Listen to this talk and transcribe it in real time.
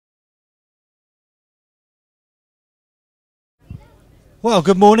Well,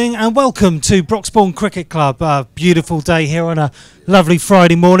 good morning and welcome to Broxbourne Cricket Club. A beautiful day here on a lovely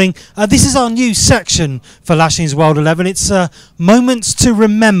Friday morning. This is our new section for Lashing's World 11. It's Moments to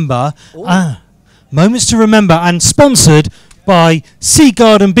Remember. Moments to Remember, and sponsored by Sea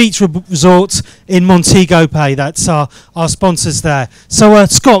Garden Beach Resort in Montego Bay. That's our sponsors there. So,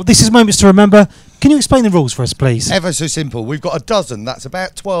 Scott, this is Moments to Remember. Can you explain the rules for us, please? Ever so simple. We've got a dozen. That's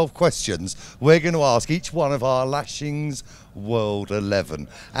about 12 questions. We're going to ask each one of our Lashing's World 11.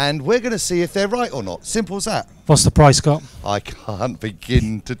 And we're going to see if they're right or not. Simple as that. What's the price, Scott? I can't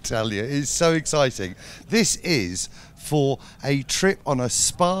begin to tell you. It's so exciting. This is for a trip on a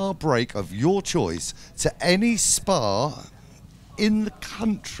spa break of your choice to any spa in the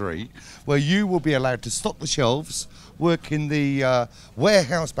country where you will be allowed to stock the shelves, work in the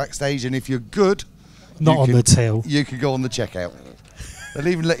warehouse backstage, and if you're good, Not on the till. you can go on the checkout. They'll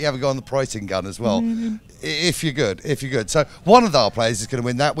even let you have a go on the pricing gun as well, if you're good. So one of our players is going to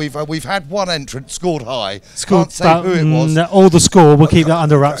win that. We've had one entrant scored high. Can't say who it was. All the score. We'll keep that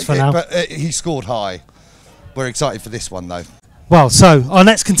under wraps for now. But he scored high. We're excited for this one though. Well, so our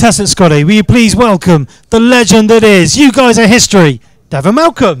next contestant, Scotty, will you please welcome the legend that is You Guys Are History, Devon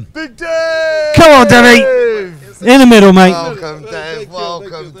Malcolm. Big Dev! Come on, Debbie. In the middle, mate. Welcome, Dev.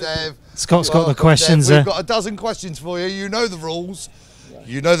 Welcome, Dev. Scott's got the questions there. We've got a dozen questions for you. You know the rules.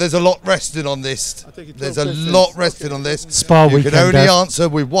 You know there's a lot resting on this. There's a lot resting on this. Spa you weekend, can only Dev. answer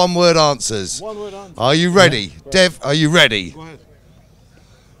with one-word answers. One-word answer. Are you ready? Yeah. Dev, are you ready? Go ahead.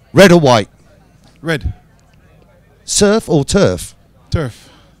 Red or white? Red. Surf or turf? Turf.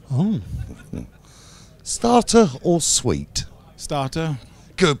 Oh. Starter or sweet? Starter.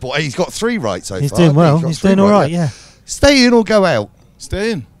 Good boy. He's got three right so He's far. doing well. got He's three doing all right, yeah. Stay in or go out?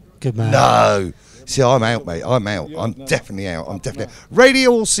 Stay in. Good man. No. See, I'm out, mate. I'm out. I'm definitely out. I'm definitely out.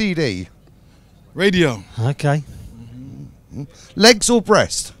 Radio or CD? Radio. Okay. Legs or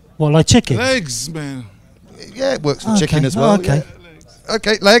breast? What, like chicken? Legs, man. Yeah, it works for Okay. chicken as well. Oh, okay. Yeah.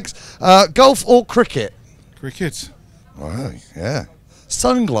 Okay, legs. Golf or cricket? Cricket. Right, yeah.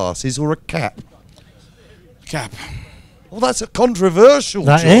 Sunglasses or a cap? Cap. Well, that's a controversial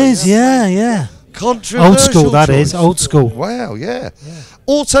That choice. is, yeah. Controversial Old school, that choice. is. Old school. Wow, yeah.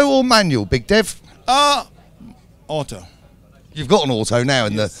 Auto or manual, Big Dev? Auto. You've got an auto now,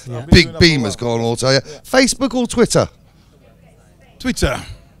 and Yes. the Yeah. big Beamer's got an auto. Yeah. Facebook or Twitter? Twitter.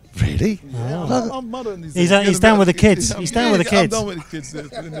 Really? I'm modern these He's days. down with the kids. He's down with the kids. I'm down with the kids.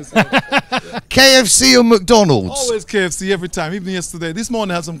 KFC or McDonald's? Always KFC every time. Even yesterday. This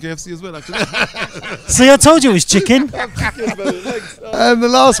morning I had some KFC as well, actually. See, I told you it was chicken. And the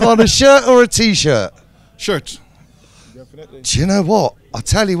last one, a shirt or a T-shirt? Shirt. Do you know what? I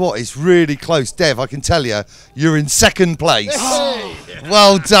tell you what, it's really close. Dev, I can tell you, you're in second place.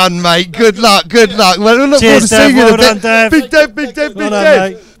 Well done, mate. Good luck, good luck. Well, we look Cheers, forward to seeing you in a Dev. Well bit. done, Dev. Big Dev, Big Dev, Well Big done,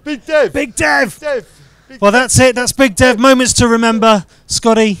 Dev. mate. Big Dev. Big Dev. Dev. Well, that's it. That's Big Dev. Moments to remember.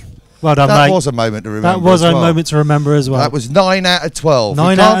 Scotty, well done, That mate. was a moment to remember. That was as a well. moment to remember as well. That was 9 out of 12. 9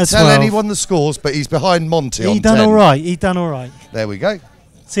 we out can't of tell 12. anyone the scores, but he's behind Monty on He done 10. all right. He done all right. There we go.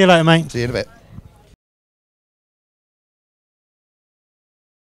 See you later, mate. See you in a bit.